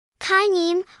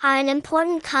Neem are an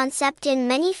important concept in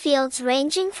many fields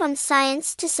ranging from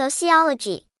science to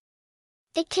sociology.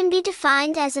 It can be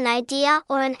defined as an idea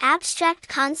or an abstract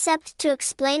concept to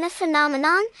explain a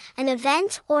phenomenon, an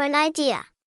event, or an idea.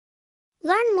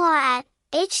 Learn more at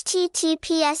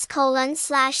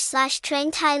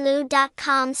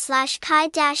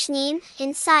https://traintailu.com/chi-neem.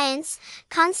 In science,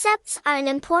 concepts are an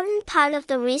important part of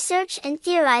the research and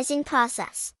theorizing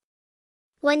process.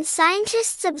 When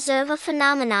scientists observe a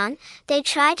phenomenon, they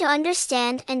try to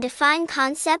understand and define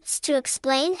concepts to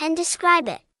explain and describe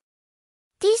it.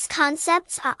 These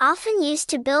concepts are often used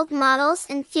to build models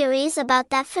and theories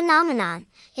about that phenomenon.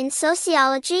 In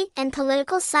sociology and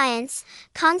political science,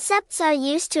 concepts are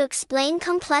used to explain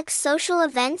complex social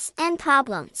events and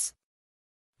problems.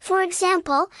 For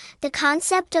example, the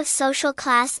concept of social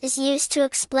class is used to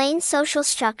explain social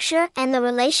structure and the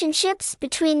relationships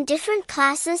between different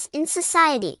classes in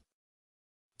society.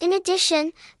 In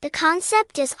addition, the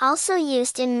concept is also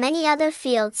used in many other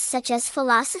fields such as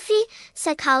philosophy,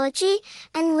 psychology,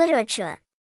 and literature.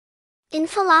 In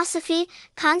philosophy,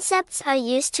 concepts are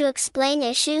used to explain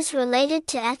issues related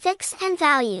to ethics and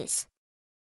values.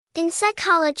 In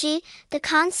psychology, the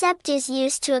concept is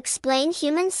used to explain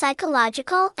human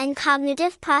psychological and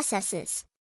cognitive processes.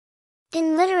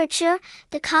 In literature,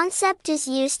 the concept is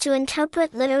used to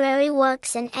interpret literary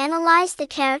works and analyze the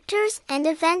characters and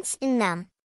events in them.